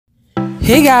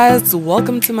Hey guys,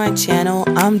 welcome to my channel.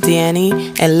 I'm Danny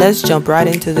and let's jump right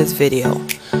into this video.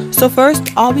 So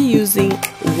first, I'll be using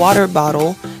water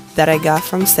bottle that I got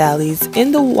from Sally's.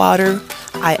 In the water,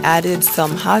 I added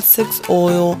some hot six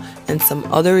oil and some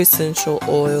other essential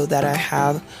oil that I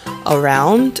have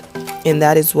around, and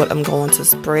that is what I'm going to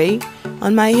spray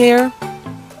on my hair.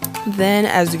 Then,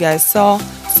 as you guys saw,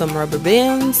 some rubber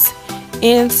bands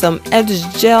and some edge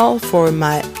gel for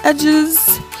my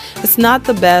edges. It's not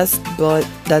the best, but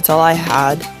that's all I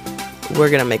had.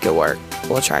 We're gonna make it work.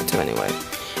 We'll try to anyway.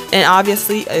 And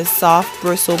obviously a soft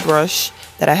bristle brush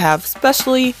that I have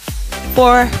specially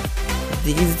for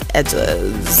these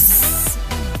edges.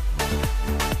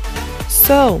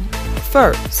 So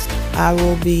first, I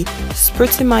will be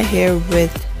spritzing my hair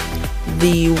with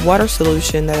the water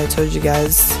solution that I told you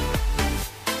guys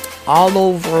all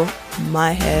over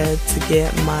my head to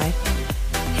get my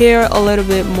hair a little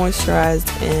bit moisturized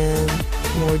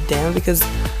and more damp, because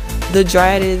the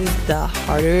drier it is, the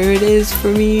harder it is for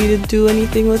me to do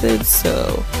anything with it,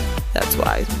 so that's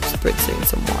why I'm spritzing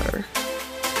some water.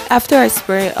 After I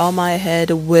spray it on my head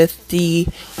with the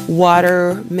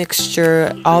water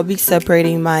mixture, I'll be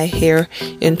separating my hair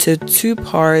into two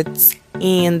parts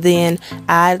and then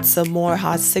add some more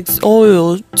hot six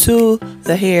oil to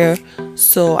the hair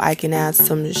so I can add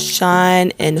some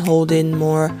shine and hold in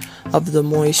more of the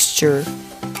moisture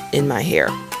in my hair.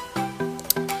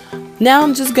 Now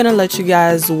I'm just gonna let you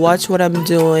guys watch what I'm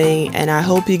doing, and I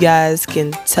hope you guys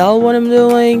can tell what I'm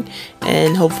doing,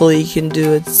 and hopefully you can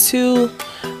do it too.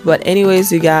 But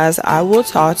anyways, you guys, I will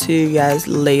talk to you guys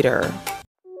later.